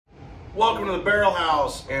Welcome to the Barrel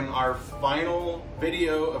House and our final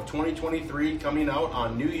video of 2023 coming out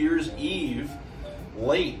on New Year's Eve.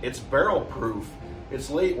 Late, it's barrel proof. It's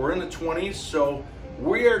late, we're in the 20s, so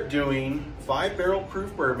we are doing 5 barrel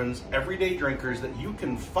proof bourbons, everyday drinkers that you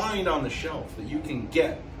can find on the shelf, that you can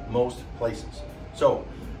get most places. So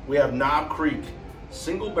we have Knob Creek,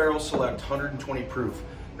 single barrel select, 120 proof.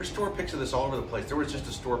 There's store picks of this all over the place. There was just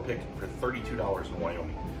a store pick for $32 in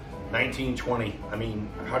Wyoming. 1920, I mean,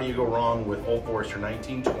 how do you go wrong with Old Forester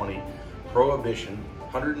 1920 Prohibition,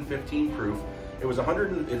 115 proof. It was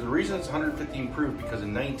 100, the reason it's 115 proof because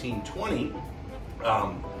in 1920,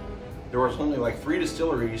 there was only like 3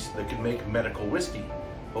 distilleries that could make medical whiskey.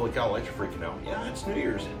 Holy cow, lights are freaking out. Yeah, it's New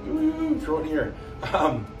Year's, woo, throw it in here.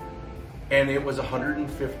 And it was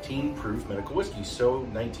 115 proof medical whiskey. So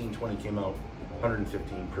 1920 came out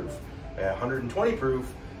 115 proof. 120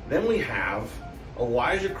 proof, then we have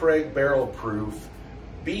Elijah Craig barrel proof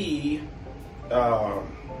B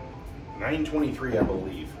 923, I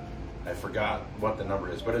believe. I forgot what the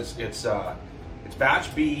number is, but it's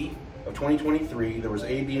batch B of 2023. There was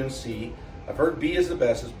A, B, and C. I've heard B is the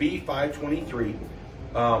best. It's B 523.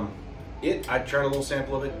 I tried a little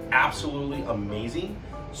sample of it. Absolutely amazing.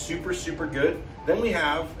 Super, super good. Then we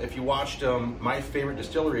have, if you watched my favorite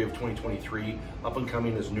distillery of 2023, up and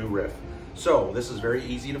coming is New Riff. So this is very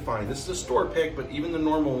easy to find. This is a store pick, but even the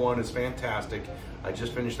normal one is fantastic. I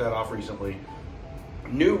just finished that off recently.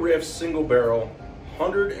 New Riff single barrel,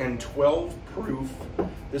 112 proof.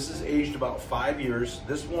 This is aged about 5 years.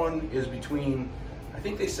 This one is between, I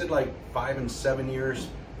think they said like 5 and 7 years.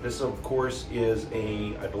 This of course is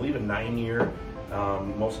I believe a 9-year.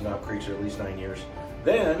 Most of Knob Creeks are at least 9 years.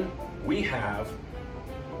 Then we have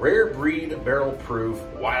Rare Breed barrel proof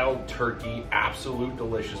Wild Turkey, absolute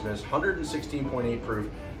deliciousness, 116.8 proof.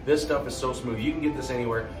 This stuff is so smooth. You can get this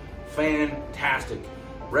anywhere. Fantastic.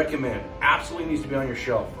 Recommend. Absolutely needs to be on your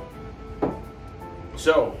shelf.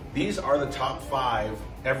 So these are the top 5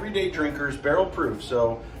 everyday drinkers, barrel proof.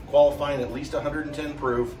 So qualifying at least 110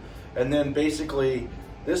 proof. And then basically,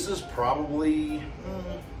 this is probably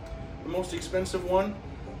the most expensive one.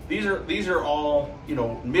 These are all, you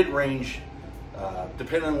know, mid-range.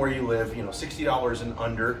 Depending on where you live, you know, $60 and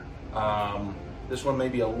under. This one may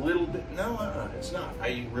be a little bit, no, it's not.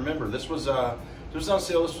 I remember this was on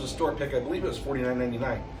sale. This was a store pick. I believe it was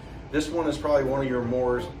 $49.99. This one is probably one of your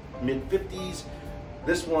more mid-50s.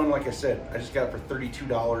 This one, like I said, I just got it for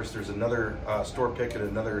 $32. There's another store pick at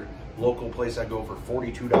another local place I go for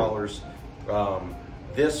 $42.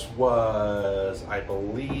 This was, I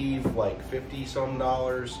believe, like $50-some,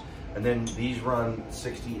 and then these run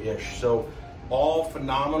 60-ish. So all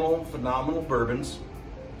phenomenal bourbons,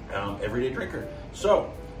 everyday drinker.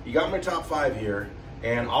 So you got my top 5 here,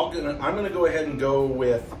 and I'm gonna go ahead and go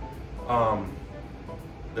with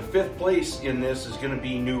the 5th place in this is gonna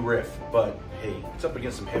be New Riff, but hey, it's up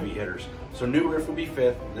against some heavy hitters. So New Riff will be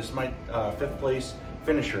 5th. This is my 5th place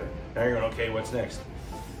finisher. Now you're going, okay, what's next?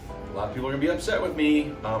 A lot of people are gonna be upset with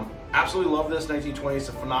me. Absolutely love this 1920. It's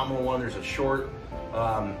a phenomenal one. There's a short.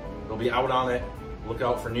 They'll be out on it. Look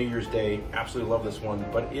out for New Year's Day. Absolutely love this one,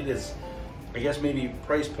 but it is, I guess maybe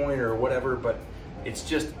price point or whatever, but it's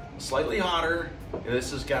just slightly hotter.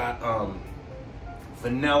 This has got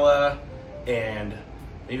vanilla and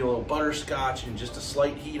maybe a little butterscotch and just a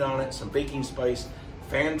slight heat on it, some baking spice.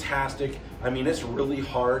 Fantastic. I mean, it's really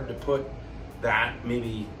hard to put that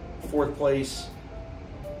maybe 4th place.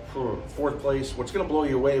 What's gonna blow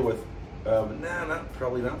you away with,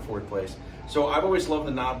 probably not 4th place. So I've always loved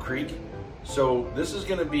the Knob Creek. So this is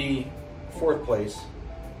gonna be 4th place.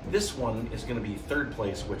 This one is gonna be 3rd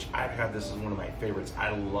place, which I've had this as one of my favorites. I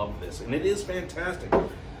love this, and it is fantastic.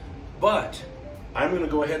 But I'm gonna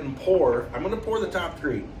go ahead and I'm gonna pour the top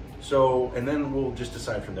 3. So, and then we'll just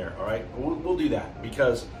decide from there, all right? We'll do that,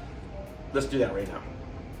 because let's do that right now.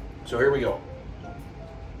 So here we go.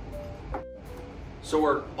 So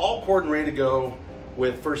we're all poured and ready to go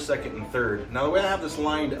with 1st, 2nd, and 3rd. Now the way I have this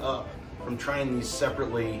lined up from trying these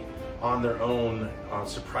separately on their own,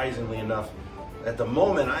 surprisingly enough, at the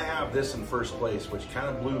moment I have this in 1st place, which kind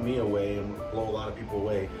of blew me away and blow a lot of people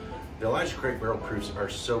away. The Elijah Craig barrel proofs are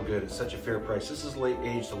so good. It's such a fair price. This is late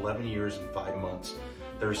aged, 11 years and 5 months.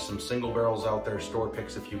 There's some single barrels out there, store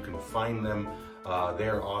picks if you can find them. They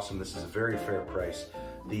are awesome. This is a very fair price.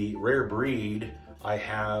 The Rare Breed, I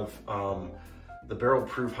have the barrel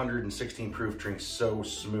proof 116 proof drinks so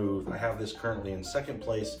smooth. I have this currently in 2nd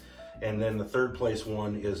place, and then the 3rd place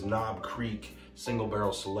one is Knob Creek single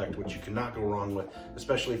barrel select, which you cannot go wrong with,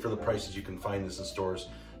 especially for the prices you can find this in stores.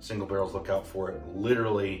 Single barrels, look out for it.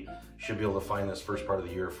 Literally should be able to find this first part of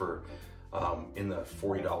the year for in the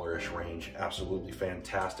 $40-ish range. Absolutely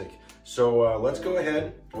fantastic. So let's go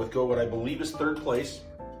ahead with what I believe is third place,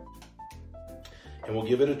 and we'll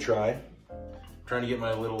give it a try. I'm trying to get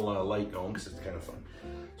my little light going because it's kind of fun.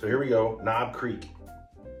 So here we go, Knob Creek.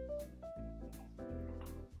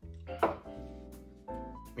 I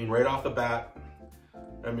mean, right off the bat,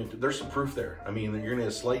 I mean, there's some proof there. I mean, you're gonna get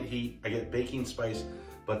a slight heat. I get baking spice,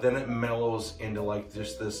 but then it mellows into like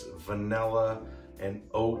just this vanilla and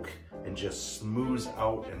oak and just smooths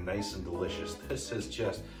out and nice and delicious. This is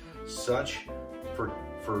just such, for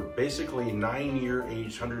basically 9-year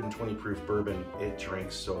aged 120 proof bourbon, it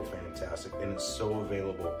drinks so fantastic and it's so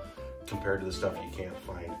available compared to the stuff you can't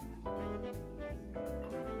find.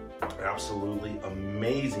 Absolutely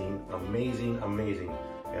amazing, amazing, amazing.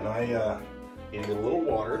 And I need to get a little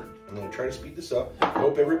water. I'm gonna try to speed this up. I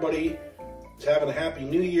hope everybody is having a happy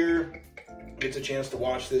new year, gets a chance to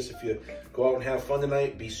watch this. If you go out and have fun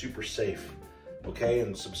tonight, be super safe, okay?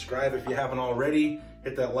 And subscribe if you haven't already.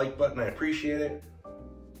 Hit that like button, I appreciate it.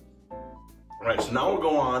 All right, so now we'll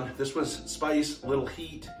go on. This was spice, little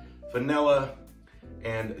heat, vanilla,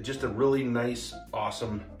 and just a really nice,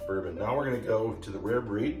 awesome bourbon. Now we're gonna go to the rare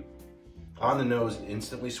breed. On the nose,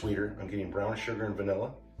 instantly sweeter. I'm getting brown sugar and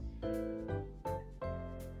vanilla.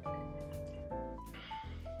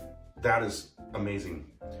 That is amazing.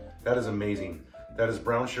 That is amazing. That is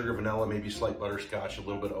brown sugar, vanilla, maybe slight butterscotch, a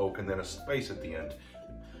little bit of oak, and then a spice at the end.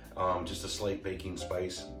 Just a slight baking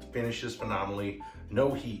spice. Finishes phenomenally.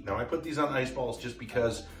 No heat. Now I put these on ice balls just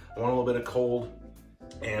because I want a little bit of cold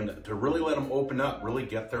and to really let them open up, really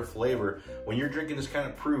get their flavor. When you're drinking this kind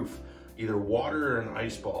of proof, either water or an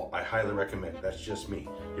ice ball, I highly recommend. That's just me.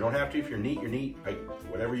 You don't have to. If you're neat, you're neat.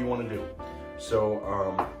 Whatever you want to do.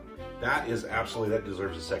 So that is absolutely, that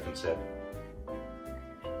deserves a second sip.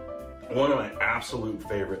 One of my absolute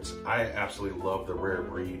favorites. I absolutely love the rare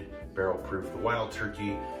breed barrel proof. The Wild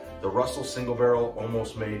Turkey, the Russell single barrel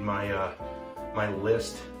almost made my my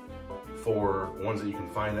list for ones that you can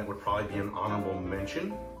find that would probably be an honorable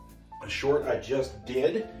mention. A short I just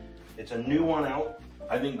did. It's a new one out.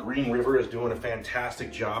 I think Green River is doing a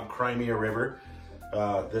fantastic job. Crimea River.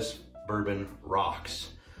 This bourbon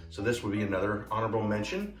rocks. So this would be another honorable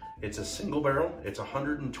mention. It's a single barrel. It's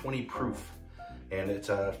 120 proof. And it's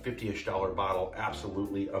a $50-ish bottle.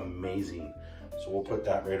 Absolutely amazing. So we'll put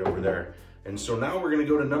that right over there. And so now we're gonna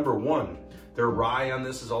go to number 1. Their rye on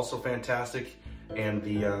this is also fantastic. And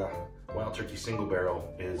the Wild Turkey single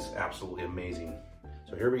barrel is absolutely amazing.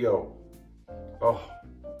 So here we go. Oh,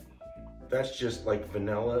 that's just like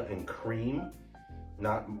vanilla and cream,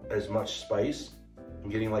 not as much spice. I'm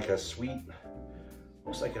getting like a sweet,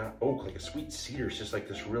 almost like an oak, like a sweet cedar. It's just like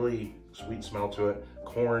this really sweet smell to it.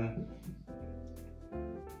 Corn.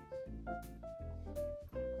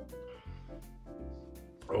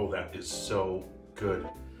 Oh, that is so good.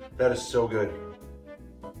 That is so good.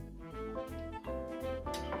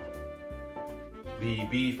 The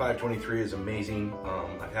B523 is amazing.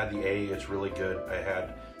 I've had the A, it's really good. I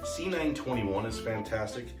had C921 is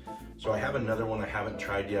fantastic. So I have another one I haven't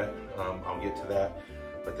tried yet. I'll get to that.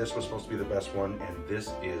 But this was supposed to be the best one, and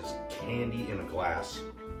this is candy in a glass.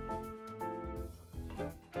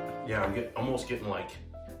 Yeah, I'm almost getting like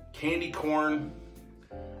candy corn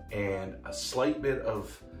and a slight bit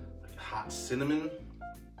of like hot cinnamon.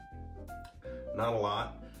 Not a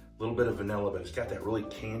lot. A little bit of vanilla, but it's got that really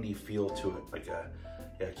candy feel to it, like a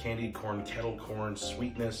candied corn, kettle corn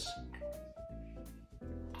sweetness.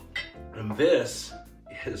 And this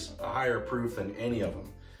is a higher proof than any of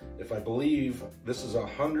them. If I believe this is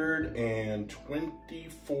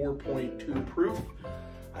 124.2 proof.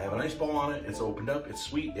 I have an ice ball on it. It's opened up. It's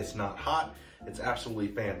sweet. It's not hot. It's absolutely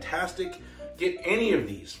fantastic. Get any of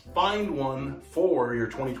these. Find one for your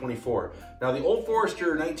 2024. Now, the Old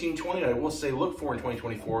Forester 1920, I will say look for in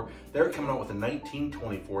 2024. They're coming out with a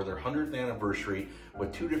 1924, their 100th anniversary,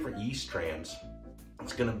 with 2 different yeast strands.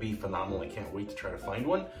 It's going to be phenomenal. I can't wait to try to find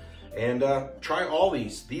one. And try all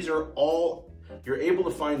these. These are all, you're able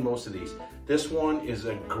to find most of these. This one is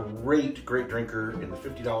a great, great drinker in the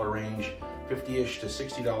 $50 range, $50-ish to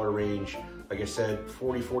 $60 range. Like I said,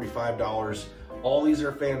 $40, $45. All these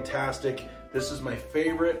are fantastic. This is my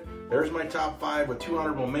favorite. There's my top 5 with 2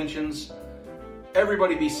 honorable mentions.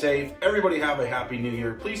 Everybody be safe. Everybody have a happy new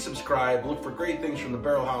year. Please subscribe. Look for great things from the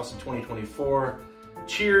Barrel House in 2024.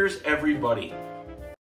 Cheers, everybody.